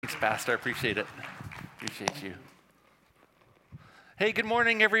Pastor. I appreciate it. Appreciate you. Hey, good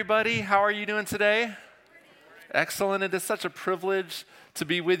morning, everybody. How are you doing today? Excellent. It is such a privilege to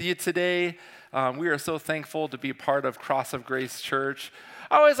be with you today. We are so thankful to be part of Cross of Grace Church.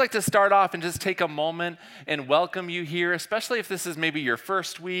 I always like to start off and just take a moment and welcome you here, especially if this is maybe your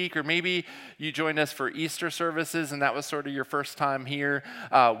first week or maybe you joined us for Easter services and that was sort of your first time here.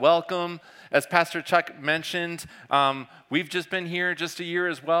 Welcome. As Pastor Chuck mentioned, we've just been here just a year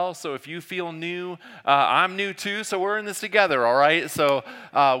as well, so if you feel new, I'm new too, so we're in this together, all right? So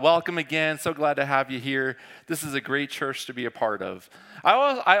welcome again. So glad to have you here. This is a great church to be a part of.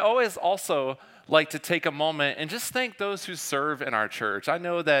 I always also like to take a moment and just thank those who serve in our church. I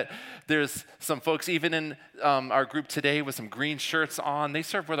know that there's some folks even in our group today with some green shirts on. They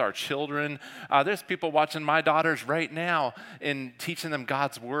serve with our children. There's people watching my daughters right now and teaching them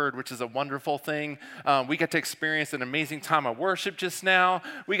God's word, which is a wonderful thing. We got to experience an amazing time of worship just now.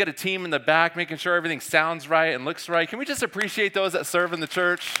 We got a team in the back making sure everything sounds right and looks right. Can we just appreciate those that serve in the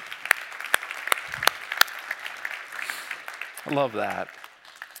church? I love that.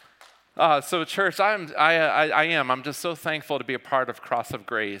 So church, I'm just so thankful to be a part of Cross of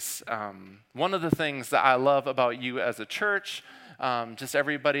Grace. One of the things that I love about you as a church, just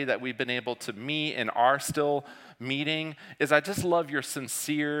everybody that we've been able to meet and are still meeting, is I just love your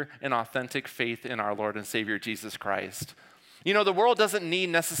sincere and authentic faith in our Lord and Savior Jesus Christ. You know, the world doesn't need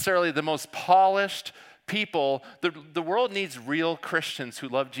necessarily the most polished people. The world needs real Christians who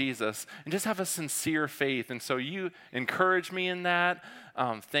love Jesus and just have a sincere faith. And so you encourage me in that.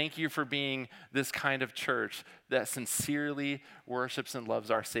 Thank you for being this kind of church that sincerely worships and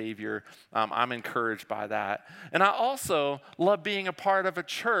loves our Savior. I'm encouraged by that. And I also love being a part of a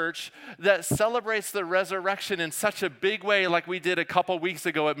church that celebrates the resurrection in such a big way like we did a couple weeks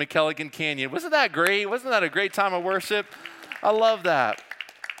ago at McKelligan Canyon. Wasn't that great? Wasn't that a great time of worship? I love that.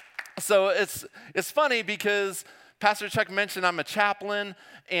 So it's funny because Pastor Chuck mentioned I'm a chaplain,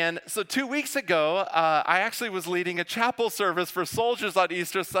 and so 2 weeks ago, I actually was leading a chapel service for soldiers on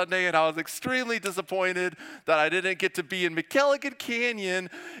Easter Sunday, and I was extremely disappointed that I didn't get to be in McKelligan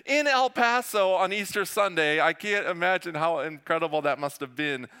Canyon in El Paso on Easter Sunday. I can't imagine how incredible that must have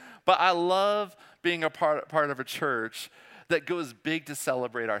been, but I love being a part of a church that goes big to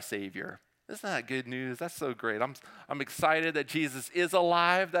celebrate our Savior. Isn't that good news? That's so great. I'm excited that Jesus is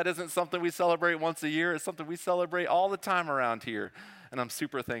alive. That isn't something we celebrate once a year. It's something we celebrate all the time around here, and I'm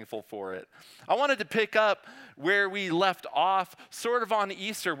super thankful for it. I wanted to pick up where we left off sort of on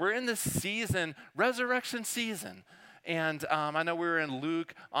Easter. We're in this season, resurrection season. And I know we were in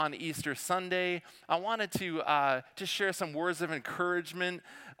Luke on Easter Sunday. I wanted to just share some words of encouragement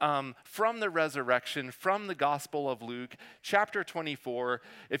from the resurrection, from the Gospel of Luke, chapter 24.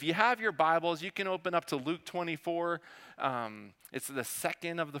 If you have your Bibles, you can open up to Luke 24. It's the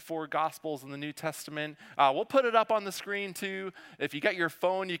second of the four Gospels in the New Testament. We'll put it up on the screen too. If you got your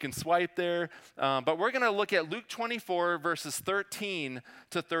phone, you can swipe there. But we're going to look at Luke 24, verses 13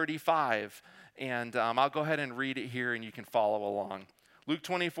 to 35. And I'll go ahead and read it here and you can follow along. Luke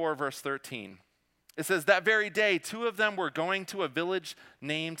 24, verse 13. It says, "That very day, two of them were going to a village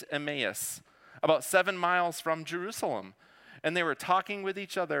named Emmaus, about 7 miles from Jerusalem. And they were talking with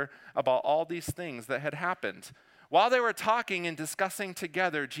each other about all these things that had happened. While they were talking and discussing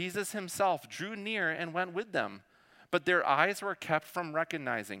together, Jesus himself drew near and went with them. But their eyes were kept from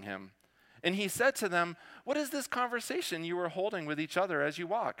recognizing him. And he said to them, 'What is this conversation you are holding with each other as you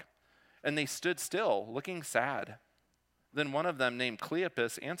walk?' And they stood still, looking sad. Then one of them, named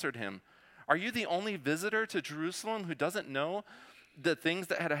Cleopas, answered him, 'Are you the only visitor to Jerusalem who doesn't know the things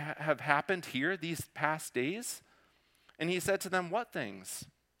that have happened here these past days?' And he said to them, 'What things?'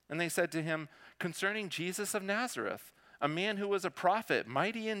 And they said to him, 'Concerning Jesus of Nazareth, a man who was a prophet,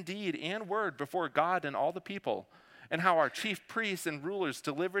 mighty in deed and word before God and all the people, and how our chief priests and rulers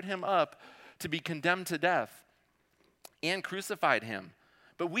delivered him up to be condemned to death and crucified him.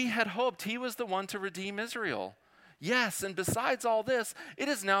 But we had hoped he was the one to redeem Israel. Yes, and besides all this, it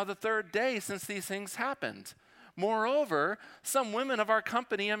is now the third day since these things happened. Moreover, some women of our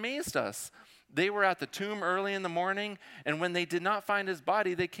company amazed us. They were at the tomb early in the morning, and when they did not find his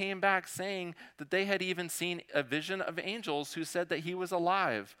body, they came back saying that they had even seen a vision of angels who said that he was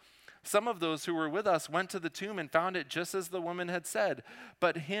alive. Some of those who were with us went to the tomb and found it just as the woman had said,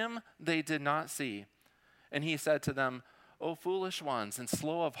 but him they did not see.' And he said to them, 'O foolish ones, and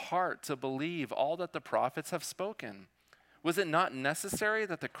slow of heart to believe all that the prophets have spoken. Was it not necessary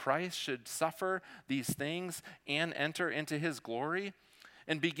that the Christ should suffer these things and enter into his glory?'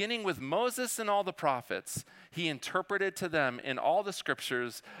 And beginning with Moses and all the prophets, he interpreted to them in all the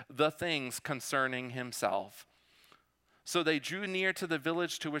scriptures the things concerning himself." So they drew near to the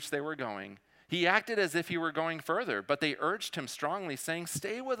village to which they were going. He acted as if he were going further, but they urged him strongly, saying,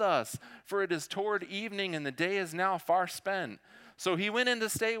 "Stay with us, for it is toward evening, and the day is now far spent." So he went in to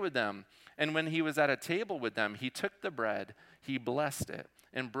stay with them. And when he was at a table with them, he took the bread, he blessed it,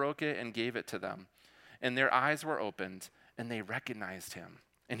 and broke it and gave it to them. And their eyes were opened, and they recognized him.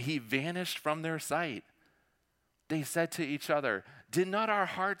 And he vanished from their sight. They said to each other, "Did not our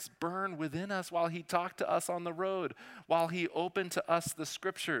hearts burn within us while he talked to us on the road, while he opened to us the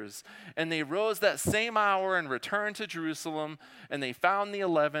scriptures?" And they rose that same hour and returned to Jerusalem. And they found the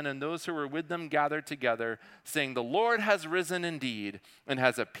 11 and those who were with them gathered together, saying, "The Lord has risen indeed and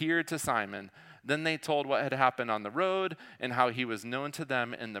has appeared to Simon." Then they told what had happened on the road and how he was known to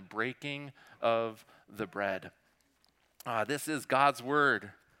them in the breaking of the bread. This is God's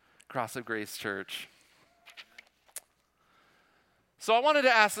word, Cross of Grace Church. So I wanted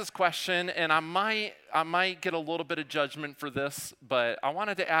to ask this question, and I might get a little bit of judgment for this, but I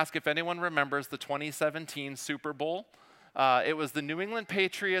wanted to ask if anyone remembers the 2017 Super Bowl. It was the New England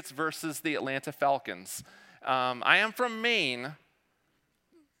Patriots versus the Atlanta Falcons. I am from Maine,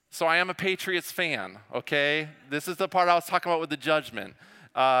 so I am a Patriots fan, okay? This is the part I was talking about with the judgment.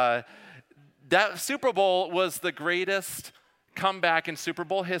 That Super Bowl was the greatest comeback in Super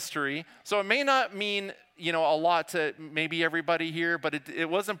Bowl history, so it may not mean a lot to maybe everybody here, but it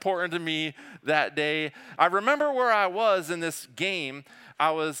was important to me that day. I remember where I was in this game. I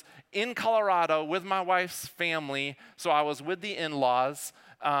was in Colorado with my wife's family, so I was with the in-laws.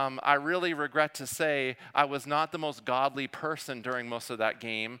 I really regret to say I was not the most godly person during most of that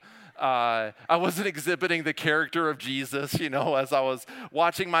game. I wasn't exhibiting the character of Jesus, as I was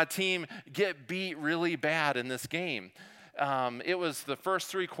watching my team get beat really bad in this game. It was the first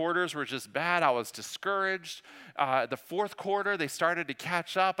 3 quarters were just bad. I was discouraged. The fourth quarter, they started to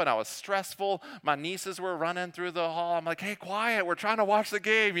catch up, and I was stressful. My nieces were running through the hall. I'm like, "Hey, quiet. We're trying to watch the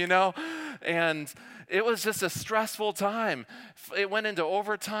game, And it was just a stressful time. It went into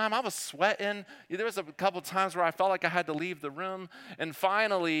overtime. I was sweating. There was a couple times where I felt like I had to leave the room. And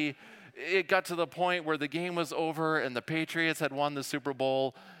finally, it got to the point where the game was over, and the Patriots had won the Super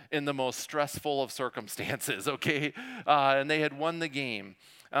Bowl in the most stressful of circumstances, okay? And they had won the game.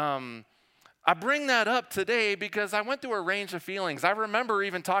 I bring that up today because I went through a range of feelings. I remember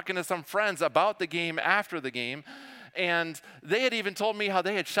even talking to some friends about the game after the game, and they had even told me how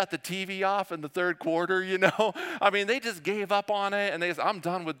they had shut the TV off in the third quarter, I mean, they just gave up on it, and they said, "I'm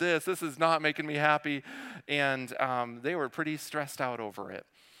done with this. This is not making me happy." And they were pretty stressed out over it.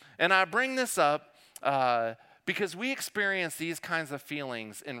 And I bring this up because we experience these kinds of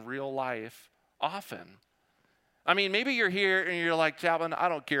feelings in real life often. I mean, maybe you're here and you're like, "Chapman, I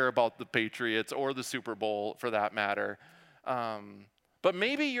don't care about the Patriots or the Super Bowl for that matter." But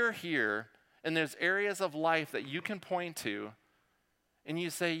maybe you're here and there's areas of life that you can point to and you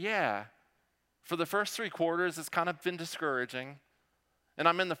say, "Yeah, for the first 3 quarters, it's kind of been discouraging. And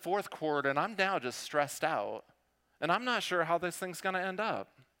I'm in the fourth quarter and I'm now just stressed out. And I'm not sure how this thing's going to end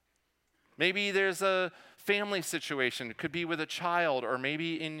up." Maybe there's a family situation. It could be with a child, or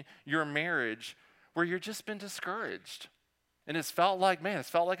maybe in your marriage where you've just been discouraged. And it's felt like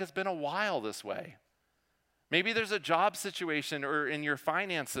it's been a while this way. Maybe there's a job situation or in your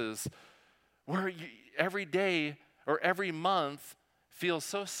finances where every day or every month feels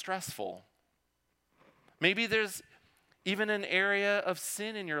so stressful. Maybe there's even an area of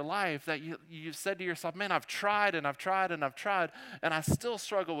sin in your life that you've said to yourself, "Man, I've tried and I've tried and I've tried, and I still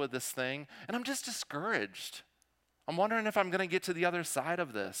struggle with this thing, and I'm just discouraged. I'm wondering if I'm going to get to the other side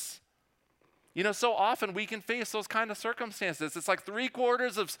of this." So often we can face those kind of circumstances. It's like 3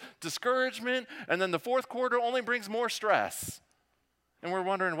 quarters of discouragement, and then the fourth quarter only brings more stress. And we're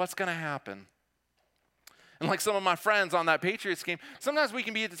wondering what's going to happen. And like some of my friends on that Patriots game, sometimes we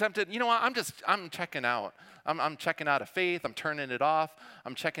can be tempted, I'm checking out. I'm checking out of faith. I'm turning it off.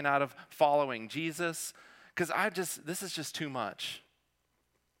 I'm checking out of following Jesus because this is just too much.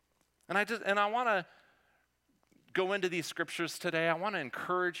 And I want to go into these scriptures today. I want to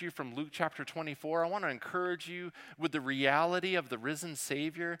encourage you from Luke chapter 24. I want to encourage you with the reality of the risen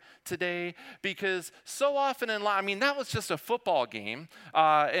Savior today, because so often in life, that was just a football game,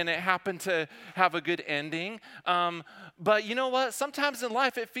 and it happened to have a good ending. But you know what? Sometimes in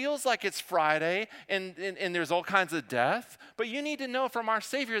life, it feels like it's Friday, and there's all kinds of death. But you need to know from our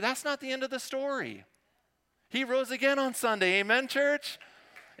Savior, that's not the end of the story. He rose again on Sunday. Amen, church?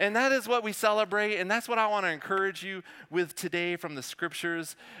 And that is what we celebrate, and that's what I want to encourage you with today from the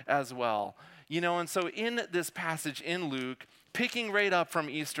scriptures as well. And so in this passage in Luke, picking right up from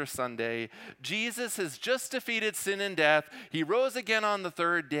Easter Sunday, Jesus has just defeated sin and death. He rose again on the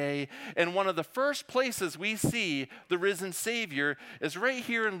third day, and one of the first places we see the risen Savior is right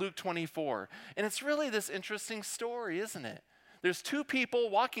here in Luke 24. And it's really this interesting story, isn't it? There's two people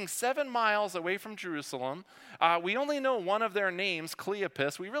walking 7 miles away from Jerusalem. We only know one of their names,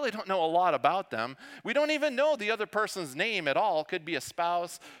 Cleopas. We really don't know a lot about them. We don't even know the other person's name at all. Could be a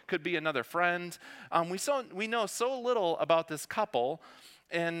spouse, could be another friend. We know so little about this couple.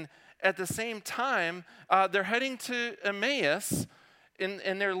 And at the same time, they're heading to Emmaus,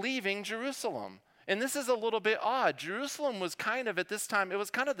 and they're leaving Jerusalem. And this is a little bit odd. Jerusalem was kind of, at this time, it was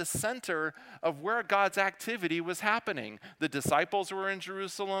kind of the center of where God's activity was happening. The disciples were in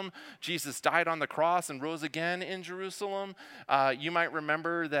Jerusalem. Jesus died on the cross and rose again in Jerusalem. You might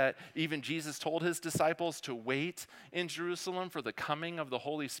remember that even Jesus told his disciples to wait in Jerusalem for the coming of the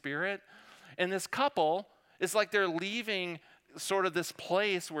Holy Spirit. And this couple, it's like they're leaving sort of this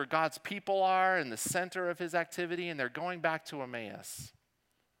place where God's people are and the center of his activity, and they're going back to Emmaus.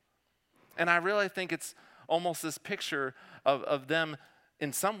 And I really think it's almost this picture of them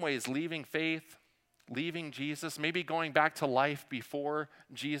in some ways leaving faith, leaving Jesus, maybe going back to life before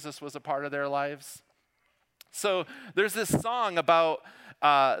Jesus was a part of their lives. So there's this song about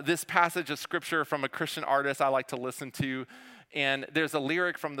this passage of scripture from a Christian artist I like to listen to. And there's a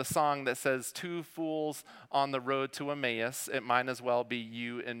lyric from the song that says, "Two fools on the road to Emmaus, it might as well be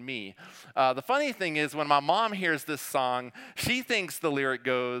you and me." The funny thing is, when my mom hears this song, she thinks the lyric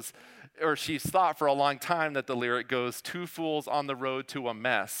goes, or she's thought for a long time that the lyric goes, "Two fools on the road to a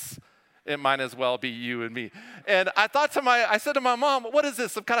mess, it might as well be you and me." And I said to my mom, "What is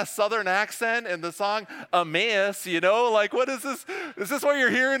this, some kind of southern accent in the song? Emmaus, like what is this? Is this what you're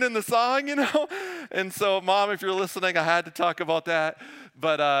hearing in the song, And so, Mom, if you're listening, I had to talk about that.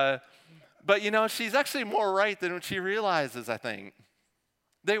 But she's actually more right than what she realizes, I think.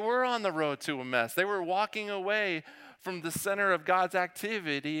 They were on the road to Emmaus. They were walking away from the center of God's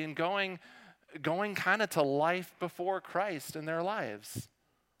activity and going kind of to life before Christ in their lives.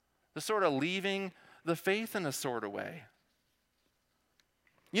 They're sort of leaving the faith in a sort of way.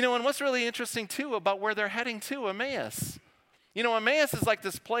 And what's really interesting too about where they're heading to, Emmaus. Emmaus is like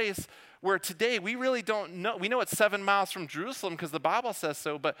this place where today we really don't know. We know it's 7 miles from Jerusalem because the Bible says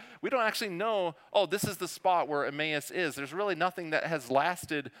so, but we don't actually know, this is the spot where Emmaus is. There's really nothing that has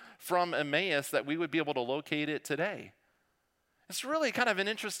lasted from Emmaus that we would be able to locate it today. It's really kind of an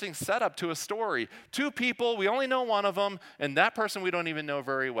interesting setup to a story. Two people, we only know one of them, and that person we don't even know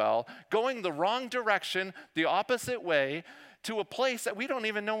very well, going the wrong direction, the opposite way, to a place that we don't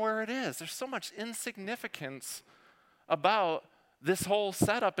even know where it is. There's so much insignificance about this whole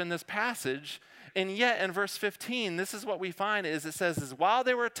setup in this passage. And yet in verse 15, this is what we find is it says, while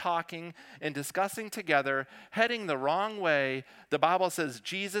they were talking and discussing together, heading the wrong way, the Bible says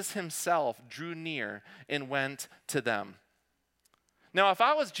Jesus himself drew near and went to them. Now, if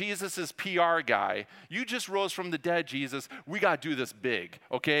I was Jesus's PR guy, you just rose from the dead, Jesus. We got to do this big,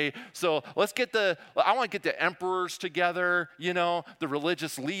 okay? So I want to get the emperors together, the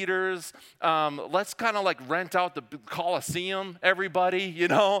religious leaders. Let's kind of like rent out the Colosseum, everybody,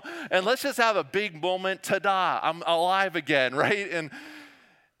 and let's just have a big moment. Ta-da, I'm alive again, right?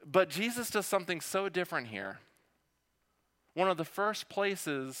 But Jesus does something so different here. One of the first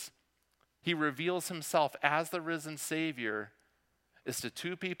places he reveals himself as the risen Savior is to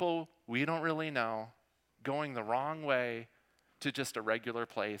two people we don't really know going the wrong way to just a regular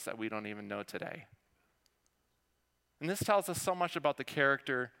place that we don't even know today. And this tells us so much about the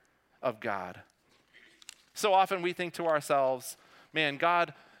character of God. So often we think to ourselves, man,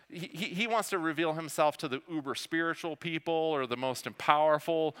 God, he wants to reveal himself to the uber spiritual people or the most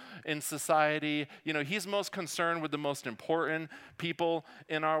powerful in society. He's most concerned with the most important people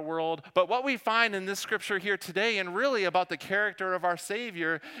in our world. But what we find in this scripture here today, and really about the character of our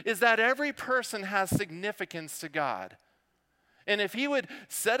Savior, is that every person has significance to God. And if he would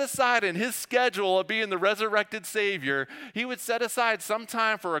set aside in his schedule of being the resurrected Savior, he would set aside some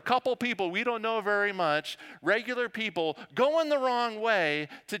time for a couple people we don't know very much, regular people, going the wrong way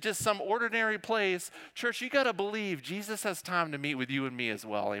to just some ordinary place. Church, you got to believe Jesus has time to meet with you and me as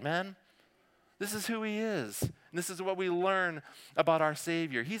well, amen? This is who he is. And this is what we learn about our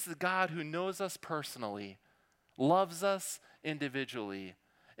Savior. He's the God who knows us personally, loves us individually,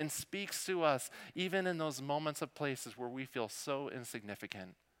 and speaks to us even in those moments of places where we feel so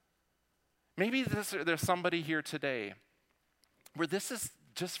insignificant. Maybe there's somebody here today where this is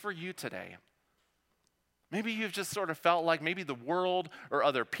just for you today. Maybe you've just sort of felt like maybe the world or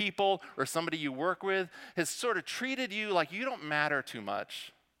other people or somebody you work with has sort of treated you like you don't matter too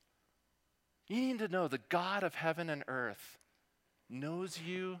much. You need to know the God of heaven and earth knows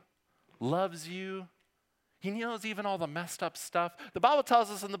you, loves you. He knows even all the messed up stuff. The Bible tells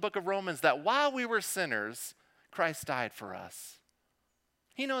us in the book of Romans that while we were sinners, Christ died for us.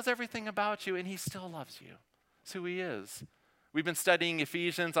 He knows everything about you, and he still loves you. That's who he is. We've been studying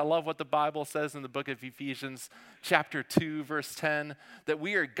Ephesians. I love what the Bible says in the book of Ephesians, chapter 2, verse 10, that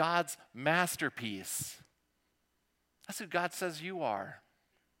we are God's masterpiece. That's who God says you are.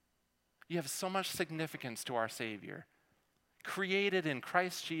 You have so much significance to our Savior. Created in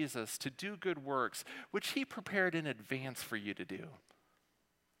Christ Jesus to do good works, which he prepared in advance for you to do.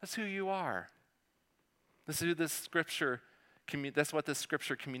 That's who you are. That's what this scripture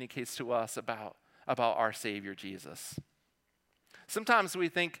communicates to us about our Savior Jesus. Sometimes we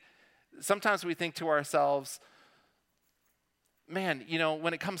think to ourselves, man,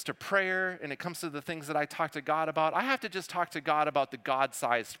 when it comes to prayer and it comes to the things that I talk to God about, I have to just talk to God about the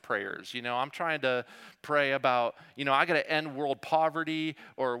God-sized prayers. I'm trying to pray about, I got to end world poverty,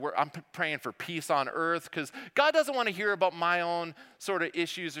 or I'm praying for peace on earth, because God doesn't want to hear about my own sort of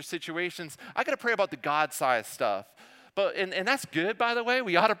issues or situations. I got to pray about the God-sized stuff. But and that's good, by the way.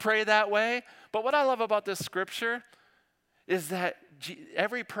 We ought to pray that way. But what I love about this scripture is that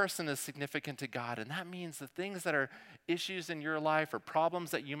every person is significant to God, and that means the things that are issues in your life or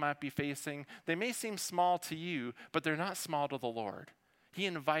problems that you might be facing, they may seem small to you, but they're not small to the Lord. He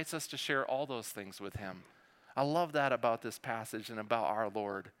invites us to share all those things with him. I love that about this passage and about our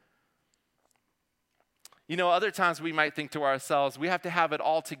Lord. Other times we might think to ourselves, we have to have it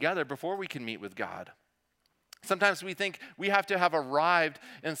all together before we can meet with God. Sometimes we think we have to have arrived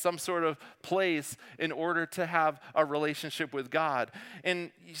in some sort of place in order to have a relationship with God. And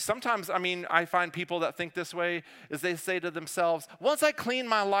sometimes, I find people that think this way is they say to themselves, once I clean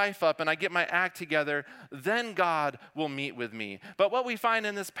my life up and I get my act together, then God will meet with me. But what we find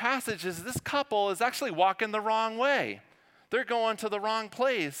in this passage is this couple is actually walking the wrong way. They're going to the wrong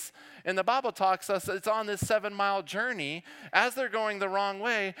place. And the Bible talks us, it's on this 7-mile journey, as they're going the wrong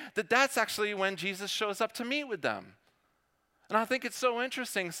way, that's actually when Jesus shows up to meet with them. And I think it's so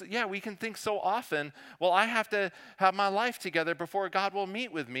interesting. Yeah, we can think so often, well, I have to have my life together before God will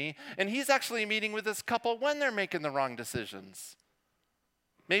meet with me. And he's actually meeting with this couple when they're making the wrong decisions.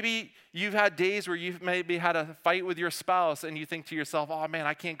 Maybe you've had days where you've maybe had a fight with your spouse and you think to yourself, oh man,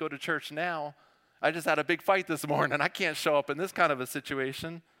 I can't go to church now. I just had a big fight this morning. I can't show up in this kind of a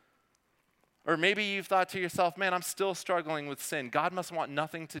situation. Or maybe you've thought to yourself, man, I'm still struggling with sin. God must want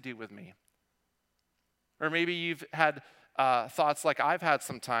nothing to do with me. Or maybe you've had thoughts like I've had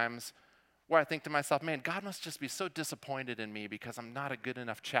sometimes where I think to myself, man, God must just be so disappointed in me because I'm not a good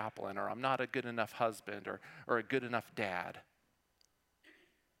enough chaplain, or I'm not a good enough husband, or a good enough dad.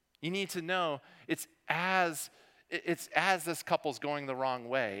 You need to know it's as this couple's going the wrong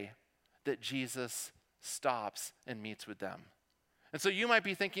way that Jesus stops and meets with them. And so you might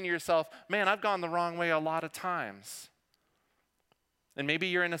be thinking to yourself, man, I've gone the wrong way a lot of times. And maybe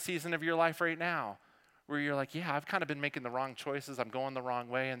you're in a season of your life right now where you're like, yeah, I've kind of been making the wrong choices. I'm going the wrong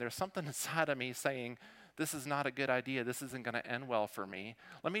way. And there's something inside of me saying, this is not a good idea. This isn't going to end well for me.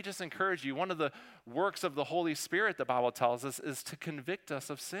 Let me just encourage you. One of the works of the Holy Spirit, the Bible tells us, is to convict us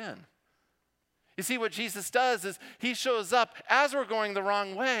of sin. You see, what Jesus does is he shows up as we're going the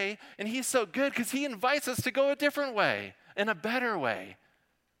wrong way, and he's so good because he invites us to go a different way, in a better way.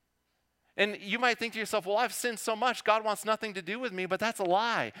 And you might think to yourself, well, I've sinned so much, God wants nothing to do with me, but that's a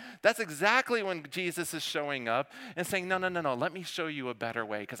lie. That's exactly when Jesus is showing up and saying, no, let me show you a better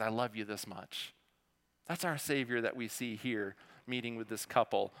way because I love you this much. That's our Savior that we see here meeting with this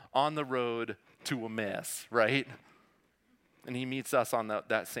couple on the road to Emmaus, right? And he meets us on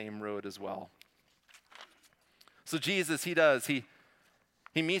that same road as well. So Jesus, he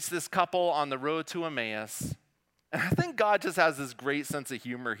meets this couple on the road to Emmaus. And I think God just has this great sense of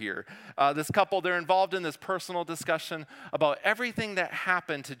humor here. This couple, they're involved in this personal discussion about everything that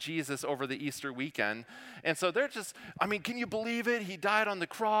happened to Jesus over the Easter weekend. And so they're just, can you believe it? He died on the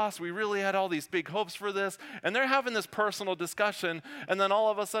cross. We really had all these big hopes for this. And they're having this personal discussion. And then all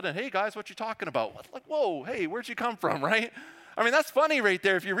of a sudden, hey guys, what you talking about? Like, whoa, hey, where'd you come from, right? That's funny right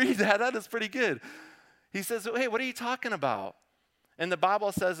there. If you read that, that is pretty good. He says, hey, what are you talking about? And the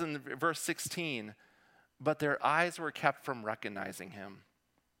Bible says in verse 16, but their eyes were kept from recognizing him.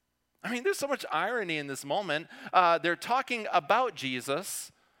 There's so much irony in this moment. They're talking about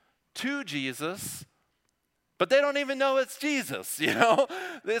Jesus, to Jesus, but they don't even know it's Jesus,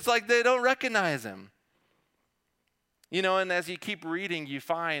 It's like they don't recognize him. And as you keep reading, you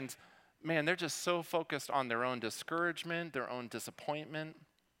find man, they're just so focused on their own discouragement, their own disappointment,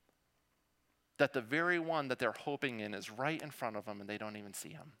 that the very one that they're hoping in is right in front of them and they don't even see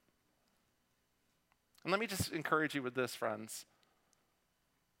him. And let me just encourage you with this, friends.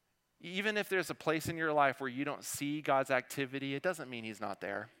 Even if there's a place in your life where you don't see God's activity, it doesn't mean he's not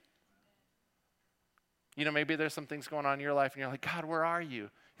there. You know, maybe there's some things going on in your life and you're like, God, where are you?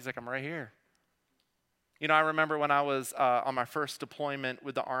 He's like, I'm right here. You know, I remember when I was on my first deployment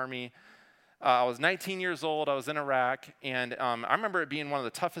with the Army, I was 19 years old, I was in Iraq, and I remember it being one of the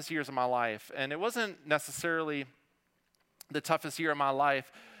toughest years of my life. And it wasn't necessarily the toughest year of my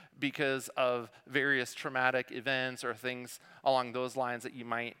life because of various traumatic events or things along those lines that you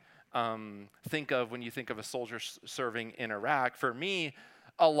might think of when you think of a soldier serving in Iraq. For me,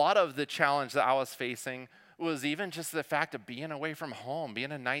 a lot of the challenge that I was facing was even just the fact of being away from home,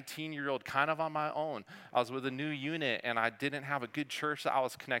 being a 19-year-old kind of on my own. I was with a new unit, and I didn't have a good church that I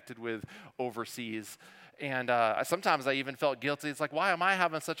was connected with overseas. And sometimes I even felt guilty. It's like, why am I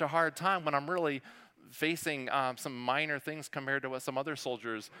having such a hard time when I'm really facing some minor things compared to what some other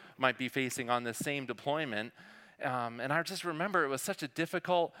soldiers might be facing on this same deployment? And I just remember it was such a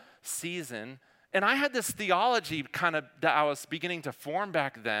difficult season. And I had this theology kind of that I was beginning to form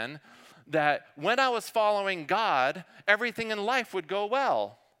back then, that when I was following God, everything in life would go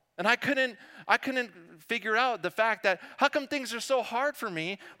well. And I couldn't figure out the fact that how come things are so hard for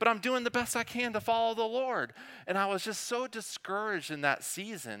me, but I'm doing the best I can to follow the Lord. And I was just so discouraged in that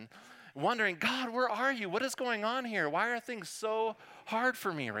season, wondering, God, where are you? What is going on here? Why are things so hard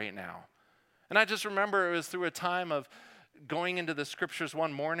for me right now? And I just remember it was through a time of going into the scriptures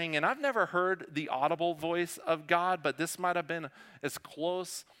one morning, and I've never heard the audible voice of God, but this might have been as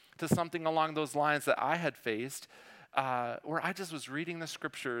close to something along those lines that I had faced, where I just was reading the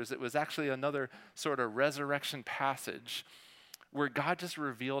scriptures. It was actually another sort of resurrection passage where God just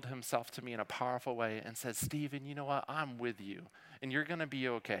revealed himself to me in a powerful way and said, Stephen, you know what? I'm with you, and you're going to be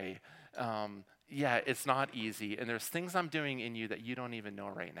okay. Yeah, it's not easy, and there's things I'm doing in you that you don't even know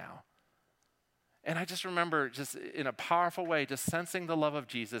right now. And I just remember just in a powerful way, just sensing the love of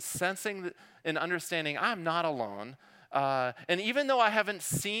Jesus, sensing and understanding I'm not alone. And even though I haven't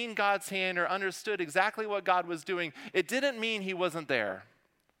seen God's hand or understood exactly what God was doing, it didn't mean he wasn't there.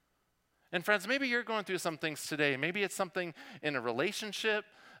 And friends, maybe you're going through some things today. Maybe it's something in a relationship.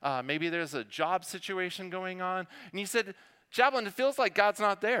 Maybe there's a job situation going on. And you said, Javelin, it feels like God's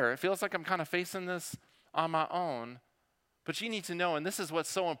not there. It feels like I'm kind of facing this on my own. But you need to know, and this is what's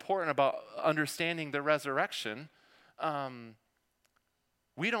so important about understanding the resurrection,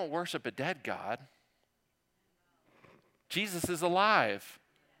 we don't worship a dead God. Jesus is alive.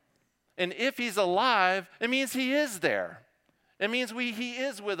 And if he's alive, it means he is there. It means he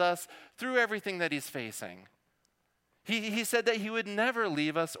is with us through everything that he's facing. He said that he would never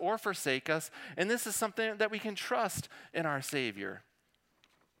leave us or forsake us, and this is something that we can trust in our Savior.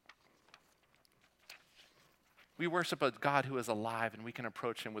 We worship a God who is alive, and we can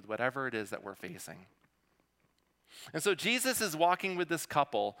approach him with whatever it is that we're facing. And so Jesus is walking with this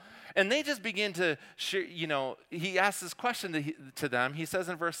couple, and they just begin to share, he asks this question to them. He says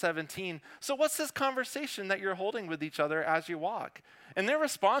in verse 17, so what's this conversation that you're holding with each other as you walk? And their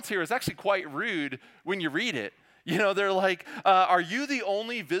response here is actually quite rude when you read it. They're like, are you the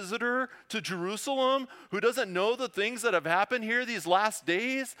only visitor to Jerusalem who doesn't know the things that have happened here these last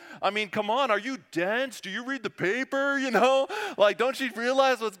days? I mean, come on, are you dense? Do you read the paper, Like, don't you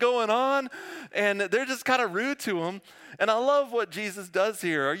realize what's going on? And they're just kind of rude to him. And I love what Jesus does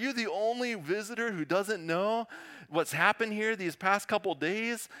here. Are you the only visitor who doesn't know what's happened here these past couple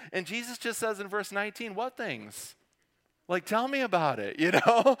days? And Jesus just says in verse 19, what things? Like, tell me about it, And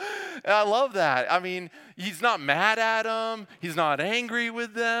I love that. I mean, he's not mad at them. He's not angry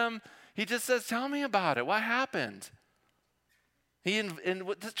with them. He just says, tell me about it. What happened? And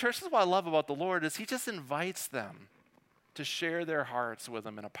what the church is what I love about the Lord is he just invites them to share their hearts with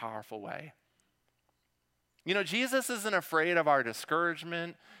him in a powerful way. Jesus isn't afraid of our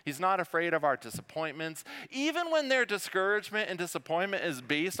discouragement. He's not afraid of our disappointments. Even when their discouragement and disappointment is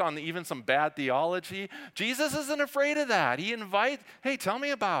based on even some bad theology, Jesus isn't afraid of that. He invites, hey, tell me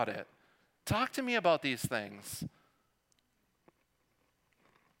about it. Talk to me about these things.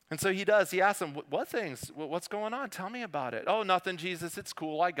 And so he does. He asks them, what things? What's going on? Tell me about it. Oh, nothing, Jesus. It's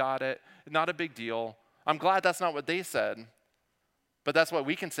cool. I got it. Not a big deal. I'm glad that's not what they said. But that's what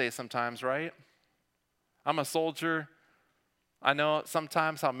we can say sometimes, right? I'm a soldier. I know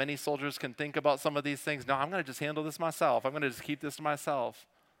sometimes how many soldiers can think about some of these things. No, I'm going to just handle this myself. I'm going to just keep this to myself.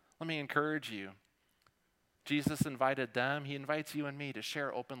 Let me encourage you. Jesus invited them. He invites you and me to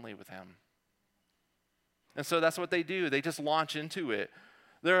share openly with him. And so that's what they do. They just launch into it.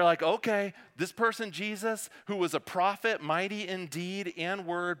 They're like, okay, this person, Jesus, who was a prophet, mighty in deed and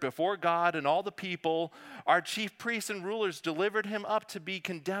word before God and all the people, our chief priests and rulers delivered him up to be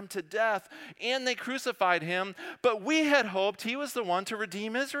condemned to death, and they crucified him, but we had hoped he was the one to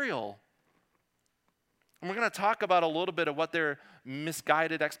redeem Israel. And we're going to talk about a little bit of what their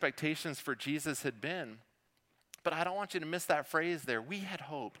misguided expectations for Jesus had been. But I don't want you to miss that phrase there. We had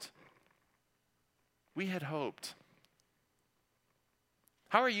hoped. We had hoped.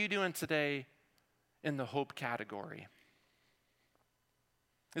 How are you doing today in the hope category?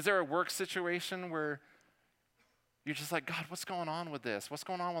 Is there a work situation where you're just like, God, what's going on with this? What's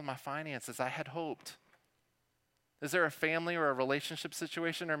going on with my finances? I had hoped. Is there a family or a relationship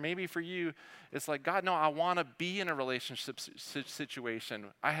situation? Or maybe for you, it's like, God, no, I want to be in a relationship situation.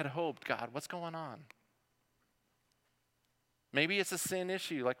 I had hoped, God, what's going on? Maybe it's a sin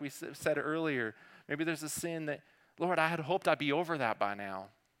issue, like we said earlier. Maybe there's a sin that, Lord, I had hoped I'd be over that by now.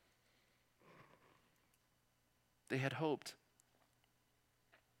 They had hoped.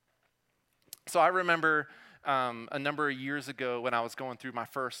 So I remember a number of years ago when I was going through my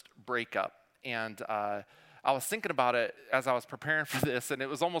first breakup, and I was thinking about it as I was preparing for this, and it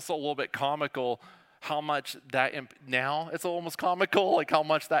was almost a little bit comical how much that, now it's almost comical, like how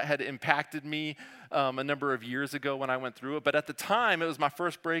much that had impacted me a number of years ago when I went through it. But at the time, it was my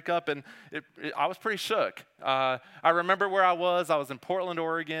first breakup, and I was pretty shook. I remember where I was in Portland,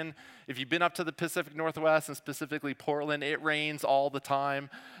 Oregon. If you've been up to the Pacific Northwest, and specifically Portland, it rains all the time.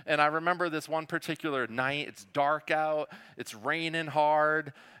 And I remember this one particular night, it's dark out, it's raining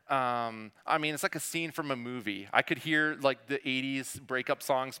hard. I mean, it's like a scene from a movie. I could hear like the 80s breakup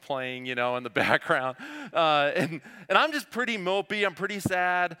songs playing, in the background. And I'm just pretty mopey. I'm pretty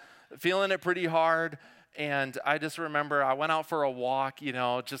sad, feeling it pretty hard. And I just remember I went out for a walk,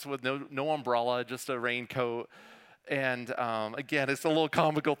 just with no umbrella, just a raincoat. And again, it's a little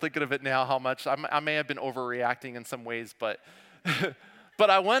comical thinking of it now, how much I may have been overreacting in some ways, but but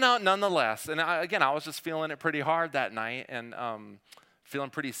I went out nonetheless. And I was just feeling it pretty hard that night, and feeling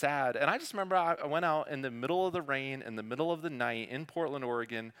pretty sad. And I just remember I went out in the middle of the rain, in the middle of the night in Portland,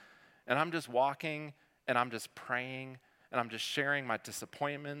 Oregon, and I'm just walking, and I'm just praying, and I'm just sharing my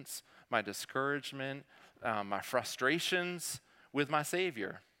disappointments, my discouragement, my frustrations with my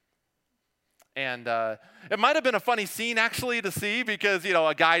Savior. And it might have been a funny scene actually to see, because,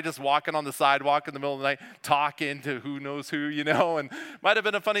 a guy just walking on the sidewalk in the middle of the night talking to who knows who, and might have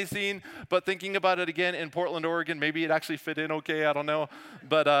been a funny scene. But thinking about it again in Portland, Oregon, maybe it actually fit in okay, I don't know.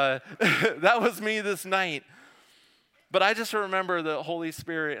 But that was me this night. But I just remember the Holy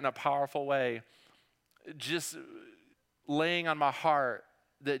Spirit in a powerful way just laying on my heart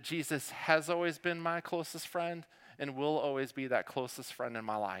that Jesus has always been my closest friend and will always be that closest friend in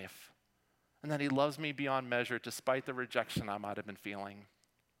my life. And that he loves me beyond measure despite the rejection I might have been feeling.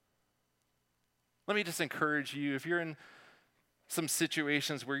 Let me just encourage you, if you're in some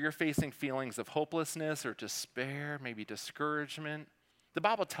situations where you're facing feelings of hopelessness or despair, maybe discouragement, the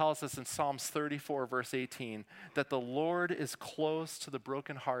Bible tells us in Psalms 34, verse 18, that the Lord is close to the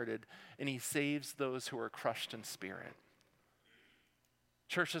brokenhearted and he saves those who are crushed in spirit.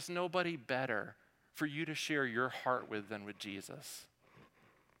 Church, there's nobody better for you to share your heart with than with Jesus.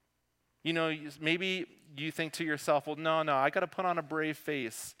 Maybe you think to yourself, well, no, I got to put on a brave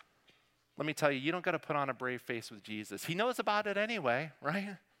face. Let me tell you, you don't got to put on a brave face with Jesus. He knows about it anyway,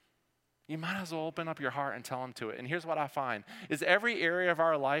 right? You might as well open up your heart and tell him to it. And here's what I find, is every area of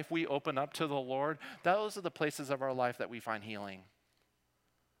our life we open up to the Lord, those are the places of our life that we find healing.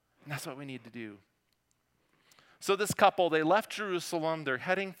 And that's what we need to do. So this couple, they left Jerusalem. They're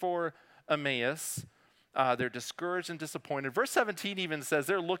heading for Emmaus. They're discouraged and disappointed. Verse 17 even says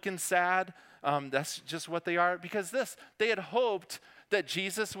they're looking sad. That's just what they are, because they had hoped that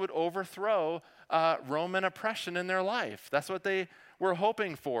Jesus would overthrow Roman oppression in their life. That's what they were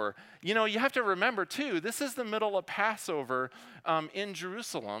hoping for. You have to remember too, this is the middle of Passover in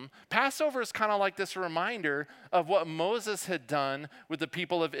Jerusalem. Passover is kind of like this reminder of what Moses had done with the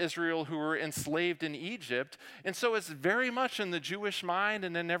people of Israel who were enslaved in Egypt. And so it's very much in the Jewish mind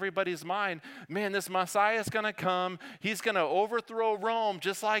and in everybody's mind, man, this Messiah is going to come. He's going to overthrow Rome,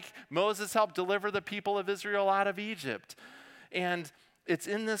 just like Moses helped deliver the people of Israel out of Egypt. And it's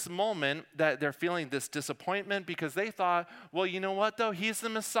in this moment that they're feeling this disappointment, because they thought, well, you know what though? He's the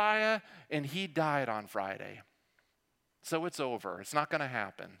Messiah and he died on Friday. So it's over. It's not going to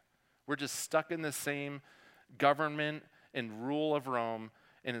happen. We're just stuck in the same government and rule of Rome,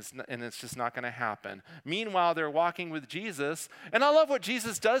 and it's just not going to happen. Meanwhile, they're walking with Jesus, and I love what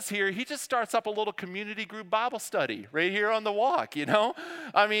Jesus does here. He just starts up a little community group Bible study right here on the walk, you know?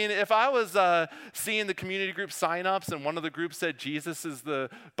 I mean, if I was seeing the community group sign-ups and one of the groups said Jesus is the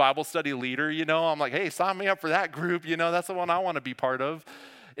Bible study leader, you know, I'm like, hey, sign me up for that group, you know, that's the one I want to be part of.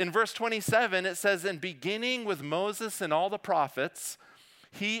 In verse 27, it says, "And beginning with Moses and all the prophets,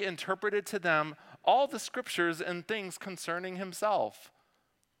 he interpreted to them all the scriptures and things concerning himself."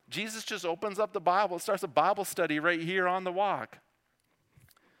 Jesus just opens up the Bible, starts a Bible study right here on the walk.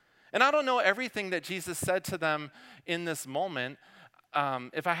 And I don't know everything that Jesus said to them in this moment.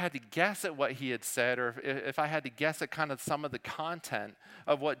 If I had to guess at what he had said, or if I had to guess at kind of some of the content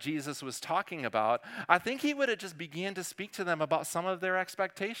of what Jesus was talking about, I think he would have just began to speak to them about some of their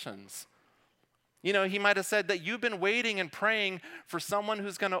expectations. You know, he might have said that you've been waiting and praying for someone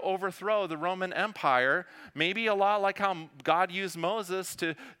who's going to overthrow the Roman Empire, maybe a lot like how God used Moses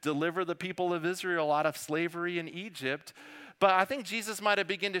to deliver the people of Israel out of slavery in Egypt. But I think Jesus might have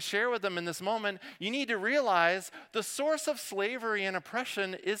begun to share with them in this moment, you need to realize the source of slavery and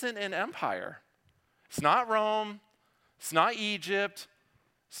oppression isn't an empire. It's not Rome. It's not Egypt.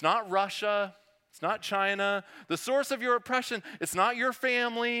 It's not Russia. It's not China. The source of your oppression, it's not your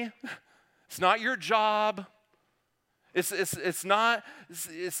family. It's not your job. It's not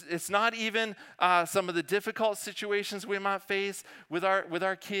even some of the difficult situations we might face with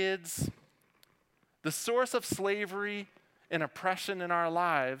our kids. The source of slavery and oppression in our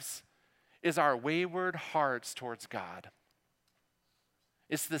lives is our wayward hearts towards God.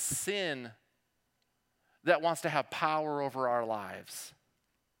 It's the sin that wants to have power over our lives.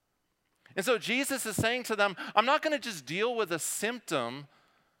 And so Jesus is saying to them, I'm not going to just deal with a symptom.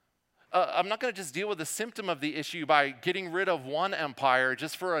 I'm not going to just deal with the symptom of the issue by getting rid of one empire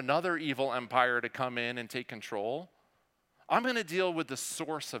just for another evil empire to come in and take control. I'm going to deal with the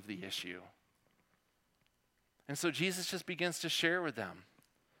source of the issue. And so Jesus just begins to share with them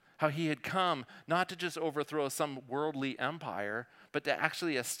how he had come not to just overthrow some worldly empire, but to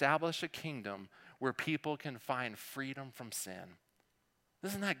actually establish a kingdom where people can find freedom from sin.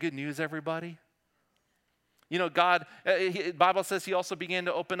 Isn't that good news, everybody? You know, God, the Bible says he also began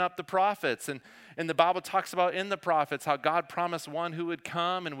to open up the prophets. And the Bible talks about in the prophets how God promised one who would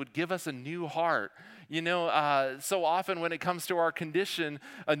come and would give us a new heart. You know, so often when it comes to our condition,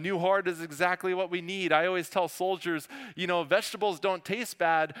 a new heart is exactly what we need. I always tell soldiers, you know, vegetables don't taste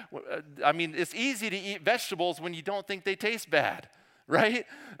bad. I mean, it's easy to eat vegetables when you don't think they taste bad. Right?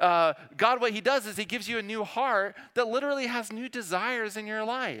 God, what he does is he gives you a new heart that literally has new desires in your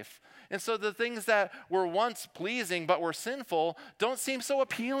life. And so the things that were once pleasing but were sinful don't seem so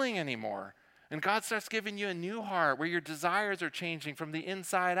appealing anymore. And God starts giving you a new heart where your desires are changing from the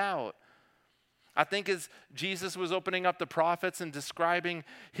inside out. I think as Jesus was opening up the prophets and describing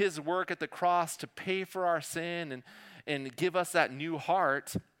his work at the cross to pay for our sin and give us that new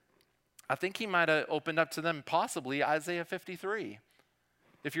heart, I think he might have opened up to them possibly Isaiah 53.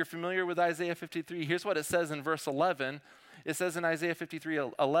 If you're familiar with Isaiah 53, here's what it says in verse 11. It says in Isaiah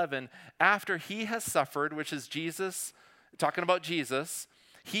 53:11, after he has suffered, which is Jesus, talking about Jesus,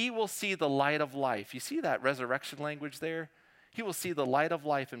 he will see the light of life. You see that resurrection language there? He will see the light of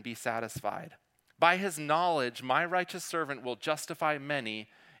life and be satisfied. By his knowledge, my righteous servant will justify many,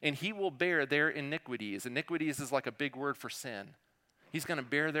 and he will bear their iniquities. Iniquities is like a big word for sin. He's going to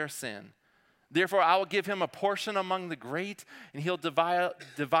bear their sin. Therefore, I will give him a portion among the great, and he'll divide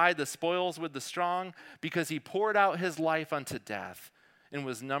the spoils with the strong, because he poured out his life unto death and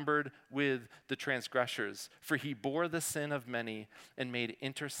was numbered with the transgressors. For he bore the sin of many and made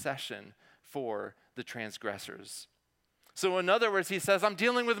intercession for the transgressors. So in other words, he says, I'm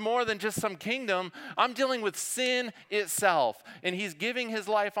dealing with more than just some kingdom. I'm dealing with sin itself. And he's giving his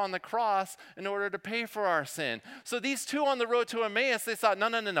life on the cross in order to pay for our sin. So these two on the road to Emmaus, they thought,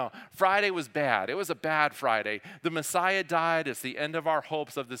 no. Friday was bad. It was a bad Friday. The Messiah died. It's the end of our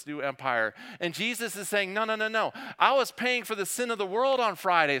hopes of this new empire. And Jesus is saying, no. I was paying for the sin of the world on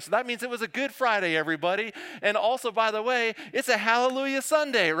Friday. So that means it was a good Friday, everybody. And also, by the way, it's a Hallelujah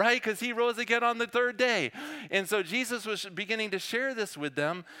Sunday, right? Because he rose again on the third day. And so Jesus was beginning to share this with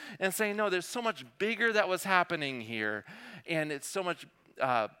them and saying, no, there's so much bigger that was happening here, and it's so much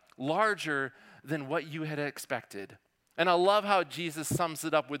larger than what you had expected. And I love how Jesus sums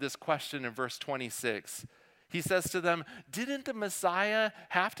it up with this question in verse 26. He says to them, didn't the Messiah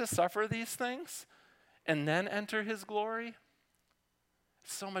have to suffer these things and then enter his glory?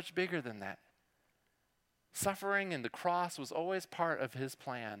 It's so much bigger than that. Suffering and the cross was always part of his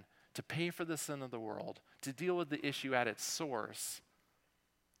plan to pay for the sin of the world, to deal with the issue at its source,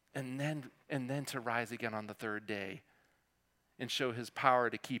 and then to rise again on the third day. and show his power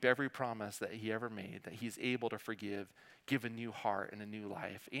to keep every promise that he ever made, that he's able to forgive, give a new heart and a new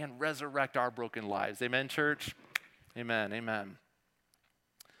life, and resurrect our broken lives. Amen, church? Amen, amen.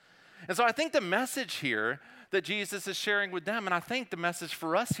 And so I think the message here that Jesus is sharing with them, and I think the message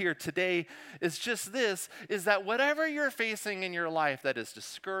for us here today is just this, is that whatever you're facing in your life that is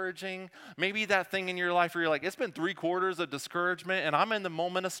discouraging, maybe that thing in your life where you're like, it's been 3/4 of discouragement and I'm in the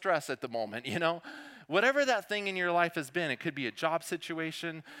moment of stress at the moment, whatever that thing in your life has been, it could be a job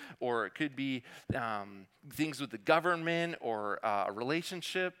situation, or it could be things with the government, or a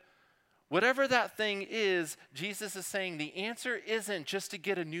relationship. Whatever that thing is, Jesus is saying the answer isn't just to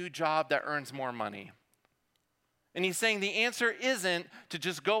get a new job that earns more money. And he's saying the answer isn't to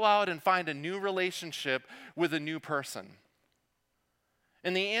just go out and find a new relationship with a new person.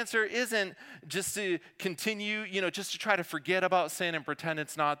 And the answer isn't just to continue, just to try to forget about sin and pretend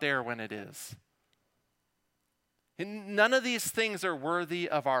it's not there when it is. And none of these things are worthy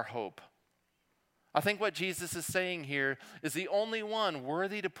of our hope. I think what Jesus is saying here is the only one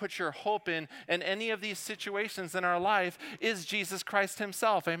worthy to put your hope in any of these situations in our life is Jesus Christ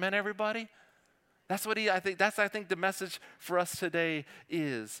himself. Amen, everybody? That's what I think the message for us today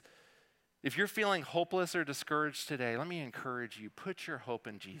is. If you're feeling hopeless or discouraged today, let me encourage you, put your hope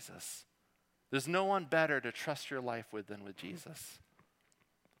in Jesus. There's no one better to trust your life with than with Jesus.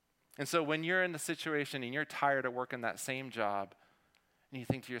 And so when you're in the situation and you're tired of working that same job, and you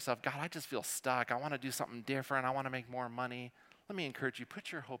think to yourself, God, I just feel stuck. I want to do something different. I want to make more money. Let me encourage you,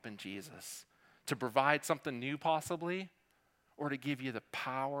 put your hope in Jesus to provide something new possibly, or to give you the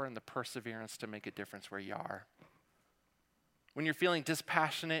power and the perseverance to make a difference where you are. When you're feeling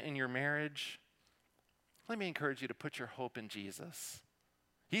dispassionate in your marriage, let me encourage you to put your hope in Jesus.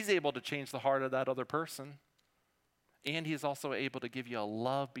 He's able to change the heart of that other person. And he's also able to give you a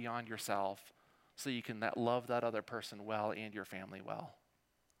love beyond yourself so you can love that other person well and your family well.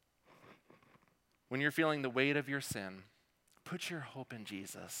 When you're feeling the weight of your sin, put your hope in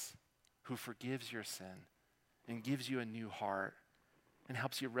Jesus, who forgives your sin and gives you a new heart and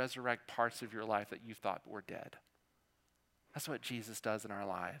helps you resurrect parts of your life that you thought were dead. That's what Jesus does in our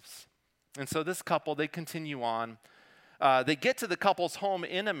lives. And so this couple, they continue on. They get to the couple's home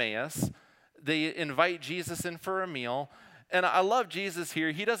in Emmaus. They invite Jesus in for a meal. And I love Jesus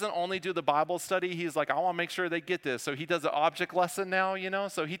here. He doesn't only do the Bible study. He's like, I want to make sure they get this. So he does an object lesson now,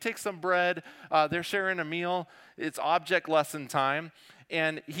 So he takes some bread. They're sharing a meal. It's object lesson time.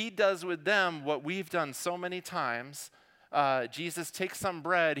 And he does with them what we've done so many times. Jesus takes some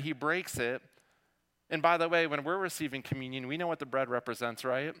bread. He breaks it. And by the way, when we're receiving communion, we know what the bread represents,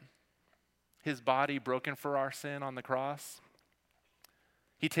 right? His body broken for our sin on the cross.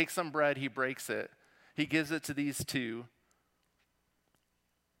 He takes some bread, he breaks it. He gives it to these two.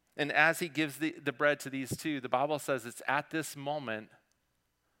 And as he gives the bread to these two, the Bible says it's at this moment.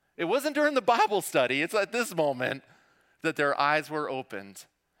 It wasn't during the Bible study. It's at this moment that their eyes were opened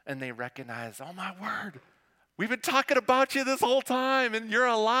and they recognized, oh my word, we've been talking about you this whole time and you're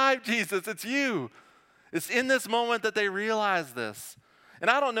alive, Jesus. It's you. It's in this moment that they realize this. And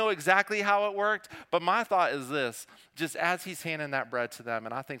I don't know exactly how it worked, but my thought is this, just as he's handing that bread to them,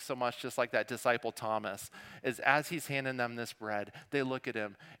 and I think so much just like that disciple Thomas, is as he's handing them this bread, they look at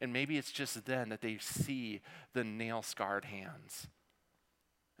him, and maybe it's just then that they see the nail-scarred hands.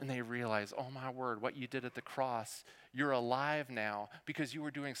 And they realize, oh my word, what you did at the cross, you're alive now because you were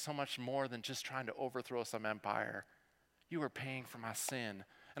doing so much more than just trying to overthrow some empire. You were paying for my sin.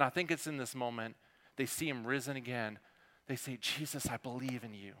 And I think it's in this moment they see him risen again. They say, Jesus, I believe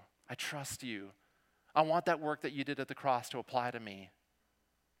in you. I trust you. I want that work that you did at the cross to apply to me.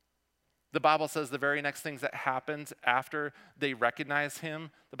 The Bible says the very next things that happens after they recognize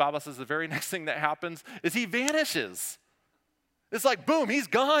him, the Bible says the very next thing that happens is he vanishes. It's like, boom, he's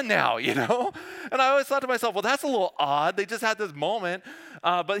gone now, And I always thought to myself, well, that's a little odd. They just had this moment.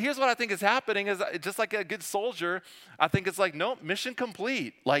 But here's what I think is happening is just like a good soldier, I think it's like, nope, mission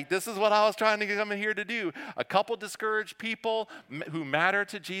complete. Like, this is what I was trying to come in here to do. A couple discouraged people who matter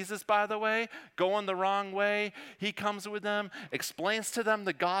to Jesus, by the way, going the wrong way. He comes with them, explains to them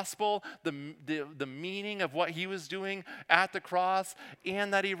the gospel, the meaning of what he was doing at the cross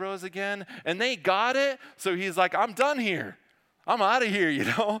and that he rose again. And they got it. So he's like, I'm done here. I'm out of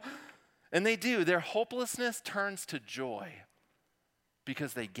here, And they do. Their hopelessness turns to joy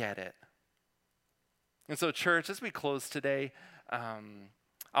because they get it. And so, church, as we close today,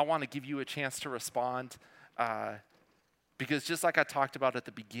 I want to give you a chance to respond because just like I talked about at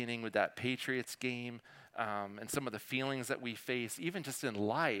the beginning with that Patriots game and some of the feelings that we face, even just in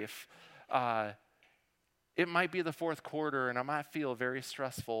life, it might be the fourth quarter and I might feel very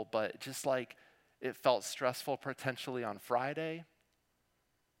stressful, but just like it felt stressful potentially on Friday.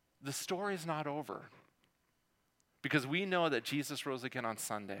 The story's not over. Because we know that Jesus rose again on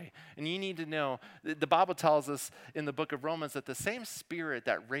Sunday. And you need to know, the Bible tells us in the book of Romans that the same Spirit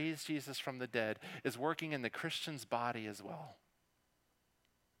that raised Jesus from the dead is working in the Christian's body as well.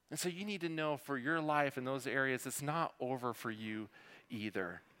 And so you need to know for your life in those areas, it's not over for you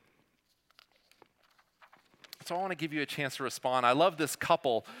either. So I want to give you a chance to respond. I love this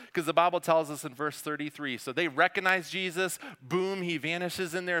couple because the Bible tells us in verse 33, so they recognize Jesus, boom, he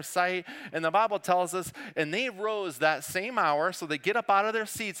vanishes in their sight. And the Bible tells us, and they rose that same hour, so they get up out of their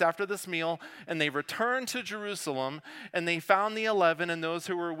seats after this meal, and they return to Jerusalem, and they found the 11 and those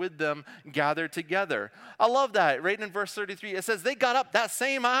who were with them gathered together. I love that. Right in verse 33, it says they got up that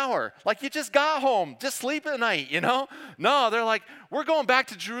same hour. Like you just got home, just sleep at night, you know? No, they're like, we're going back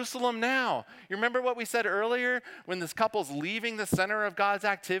to Jerusalem now. You remember what we said earlier when this couple's leaving the center of God's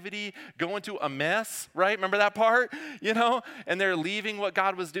activity, going to a mess, right? Remember that part? You know, and they're leaving what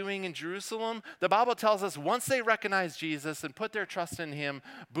God was doing in Jerusalem. The Bible tells us once they recognize Jesus and put their trust in him,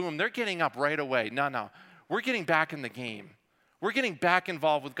 boom, they're getting up right away. No, we're getting back in the game. We're getting back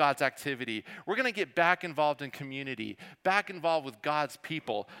involved with God's activity. We're going to get back involved in community, back involved with God's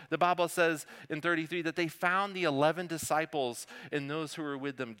people. The Bible says in 33 that they found the 11 disciples and those who were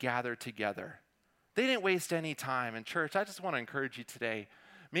with them gathered together. They didn't waste any time. And church, I just want to encourage you today.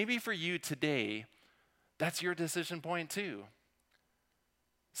 Maybe for you today, that's your decision point too.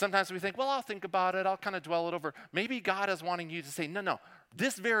 Sometimes we think, well, I'll think about it. I'll kind of dwell it over. Maybe God is wanting you to say, no,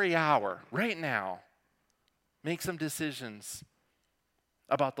 this very hour, right now, make some decisions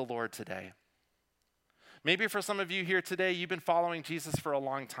about the Lord today. Maybe for some of you here today, you've been following Jesus for a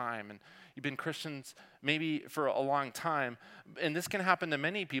long time, and you've been Christians maybe for a long time. And this can happen to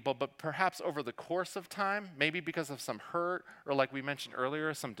many people, but perhaps over the course of time, maybe because of some hurt, or like we mentioned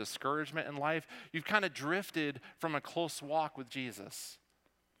earlier, some discouragement in life, you've kind of drifted from a close walk with Jesus.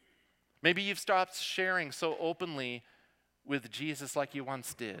 Maybe you've stopped sharing so openly with Jesus like you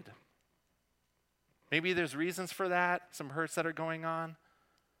once did. Maybe there's reasons for that, some hurts that are going on.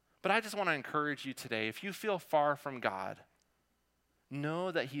 But I just want to encourage you today, if you feel far from God, know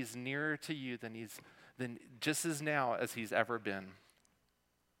that he's nearer to you than just as now as he's ever been.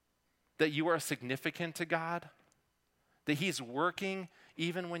 That you are significant to God, that he's working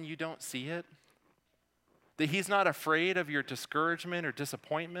even when you don't see it, that he's not afraid of your discouragement or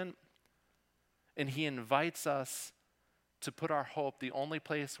disappointment, and he invites us to put our hope the only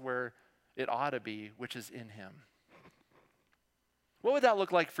place where it ought to be, which is in him. What would that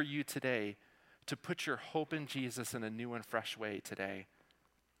look like for you today to put your hope in Jesus in a new and fresh way today?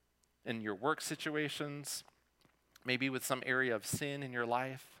 In your work situations, maybe with some area of sin in your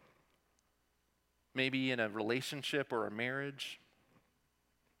life, maybe in a relationship or a marriage.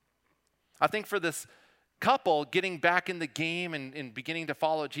 I think for this couple getting back in the game and beginning to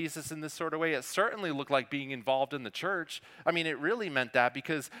follow Jesus in this sort of way, it certainly looked like being involved in the church. I mean, it really meant that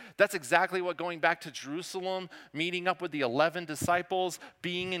because that's exactly what going back to Jerusalem, meeting up with the 11 disciples,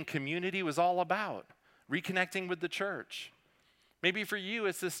 being in community was all about, reconnecting with the church. Maybe for you,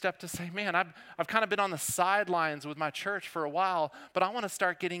 it's this step to say, man, I've kind of been on the sidelines with my church for a while, but I want to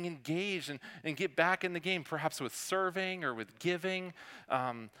start getting engaged and get back in the game, perhaps with serving or with giving.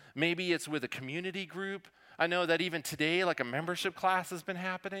 Maybe it's with a community group. I know that even today, like a membership class has been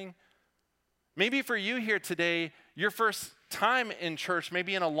happening. Maybe for you here today, your first time in church,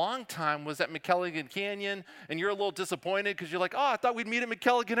 maybe in a long time, was at McKelligan Canyon, and you're a little disappointed because you're like, oh, I thought we'd meet at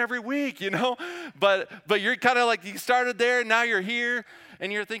McKelligan every week, you know? But you're kind of like, you started there, and now you're here,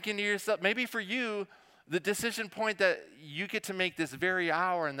 and you're thinking to yourself, maybe for you, the decision point that you get to make this very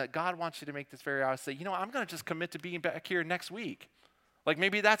hour and that God wants you to make this very hour, say, you know, I'm going to just commit to being back here next week. Like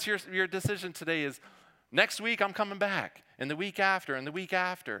maybe that's your decision today is, next week I'm coming back, and the week after, and the week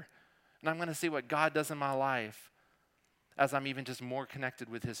after. And I'm going to see what God does in my life as I'm even just more connected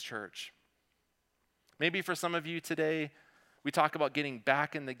with his church. Maybe for some of you today, we talk about getting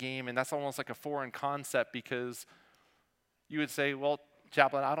back in the game, and that's almost like a foreign concept because you would say, well,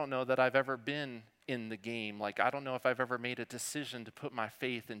 Chaplain, I don't know that I've ever been in the game. Like, I don't know if I've ever made a decision to put my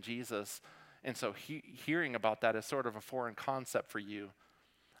faith in Jesus. And so hearing about that is sort of a foreign concept for you.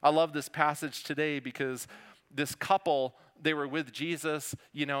 I love this passage today because this couple, they were with Jesus,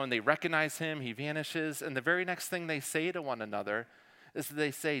 you know, and they recognize him, he vanishes, and the very next thing they say to one another is they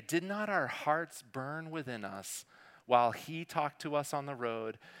say, did not our hearts burn within us while he talked to us on the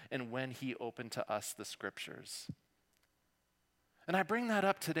road and when he opened to us the scriptures? And I bring that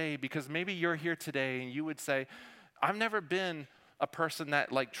up today because maybe you're here today and you would say, I've never been a person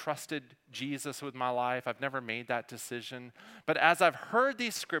that like trusted Jesus with my life. I've never made that decision. But as I've heard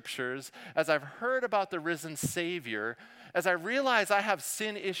these scriptures, as I've heard about the risen Savior, as I realize I have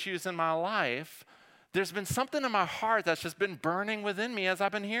sin issues in my life, there's been something in my heart that's just been burning within me as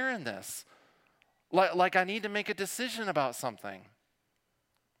I've been hearing this. Like I need to make a decision about something.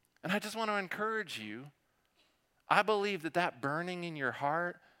 And I just want to encourage you. I believe that burning in your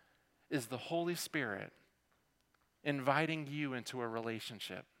heart is the Holy Spirit inviting you into a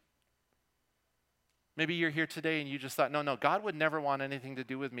relationship. Maybe you're here today and you just thought, no, God would never want anything to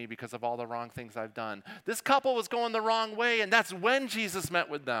do with me because of all the wrong things I've done. This couple was going the wrong way, and that's when Jesus met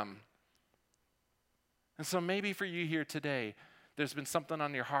with them. And so maybe for you here today, there's been something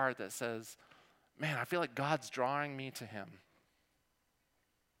on your heart that says, man, I feel like God's drawing me to him.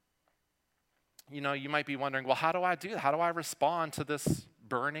 You know, you might be wondering, well, how do I do that? How do I respond to this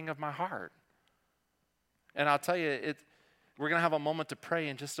burning of my heart? And I'll tell you, we're going to have a moment to pray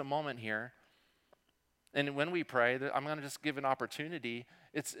in just a moment here. And when we pray, I'm going to just give an opportunity.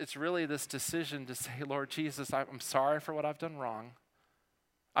 It's really this decision to say, Lord Jesus, I'm sorry for what I've done wrong.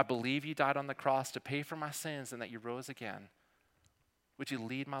 I believe you died on the cross to pay for my sins and that you rose again. Would you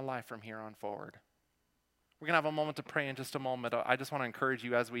lead my life from here on forward? We're going to have a moment to pray in just a moment. I just want to encourage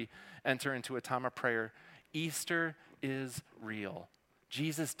you as we enter into a time of prayer. Easter is real.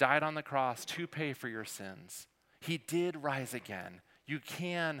 Jesus died on the cross to pay for your sins. He did rise again. You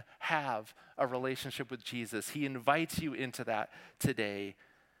can have a relationship with Jesus. He invites you into that today.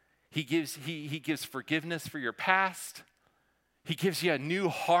 He gives forgiveness for your past. He gives you a new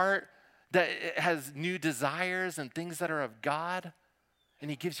heart that has new desires and things that are of God. And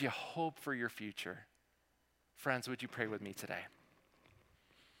he gives you hope for your future. Friends, would you pray with me today?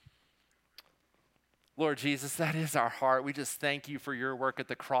 Lord Jesus, that is our heart. We just thank you for your work at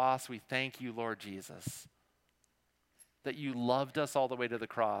the cross. We thank you, Lord Jesus, that you loved us all the way to the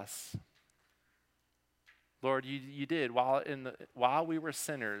cross. Lord, you did. While we were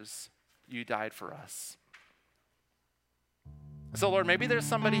sinners, you died for us. So, Lord, maybe there's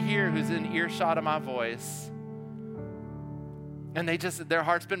somebody here who's in earshot of my voice, and their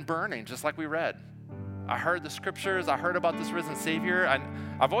heart's been burning, just like we read. I heard the scriptures. I heard about this risen Savior.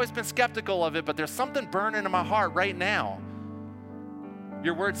 I've always been skeptical of it, but there's something burning in my heart right now.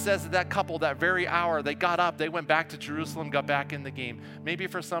 Your word says that couple, that very hour, they got up, they went back to Jerusalem, got back in the game. Maybe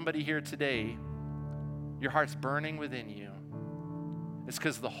for somebody here today, your heart's burning within you. It's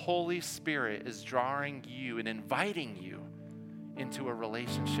because the Holy Spirit is drawing you and inviting you into a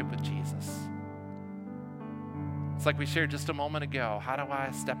relationship with Jesus. It's like we shared just a moment ago. How do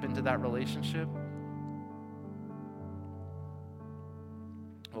I step into that relationship?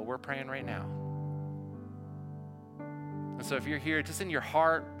 Well, we're praying right now. And so if you're here, just in your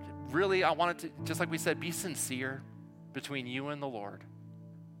heart, really, I want it to, just like we said, be sincere between you and the Lord.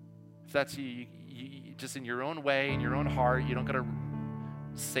 If that's you just in your own way, in your own heart, you don't got to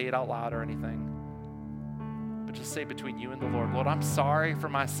say it out loud or anything. But just say between you and the Lord, Lord, I'm sorry for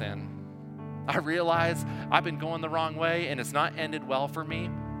my sin. I realize I've been going the wrong way and it's not ended well for me.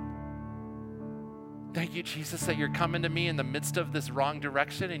 Thank you, Jesus, that you're coming to me in the midst of this wrong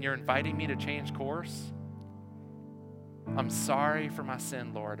direction and you're inviting me to change course. I'm sorry for my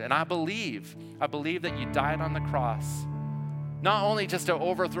sin, Lord. And I believe that you died on the cross, not only just to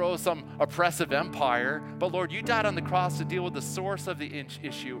overthrow some oppressive empire, but Lord, you died on the cross to deal with the source of the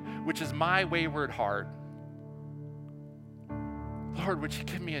issue, which is my wayward heart. Lord, would you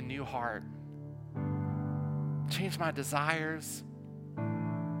give me a new heart? Change my desires.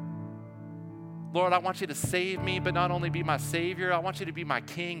 Lord, I want you to save me, but not only be my Savior, I want you to be my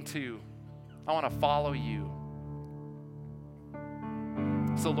King too. I want to follow you.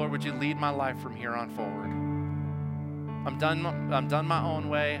 So Lord, would you lead my life from here on forward? I'm done my own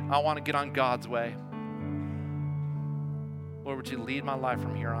way. I want to get on God's way. Lord, would you lead my life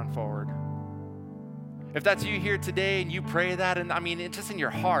from here on forward? If that's you here today and you pray that, and I mean, it's just in your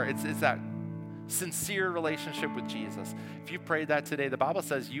heart, it's that sincere relationship with Jesus. If you prayed that today, the Bible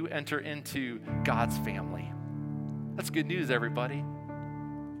says you enter into God's family. That's good news, everybody.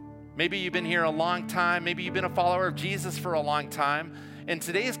 Maybe you've been here a long time. Maybe you've been a follower of Jesus for a long time. And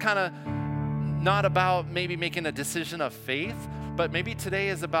today is kind of not about maybe making a decision of faith, but maybe today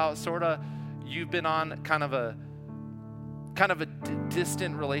is about sort of you've been on kind of a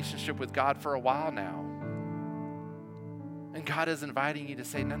distant relationship with God for a while now. And God is inviting you to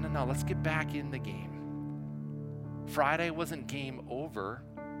say, no, let's get back in the game. Friday wasn't game over.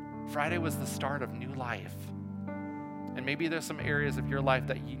 Friday was the start of new life. And maybe there's some areas of your life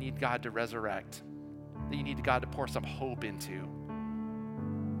that you need God to resurrect, that you need God to pour some hope into.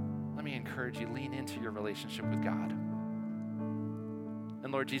 Let me encourage you, lean into your relationship with God.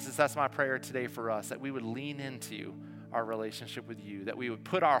 And Lord Jesus, that's my prayer today for us, that we would lean into our relationship with you, that we would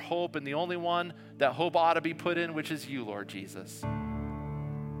put our hope in the only one that hope ought to be put in, which is you, Lord Jesus.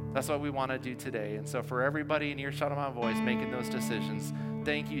 That's what we want to do today. And so for everybody in earshot of my voice making those decisions,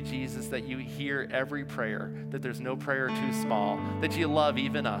 thank you, Jesus, that you hear every prayer, that there's no prayer too small, that you love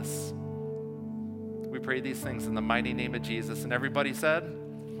even us. We pray these things in the mighty name of Jesus. And everybody said,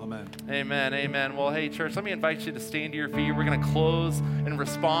 Amen. Amen, amen. Well, hey, church, let me invite you to stand to your feet. We're going to close and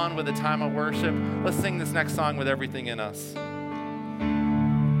respond with a time of worship. Let's sing this next song with everything in us.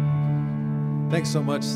 Thanks so much.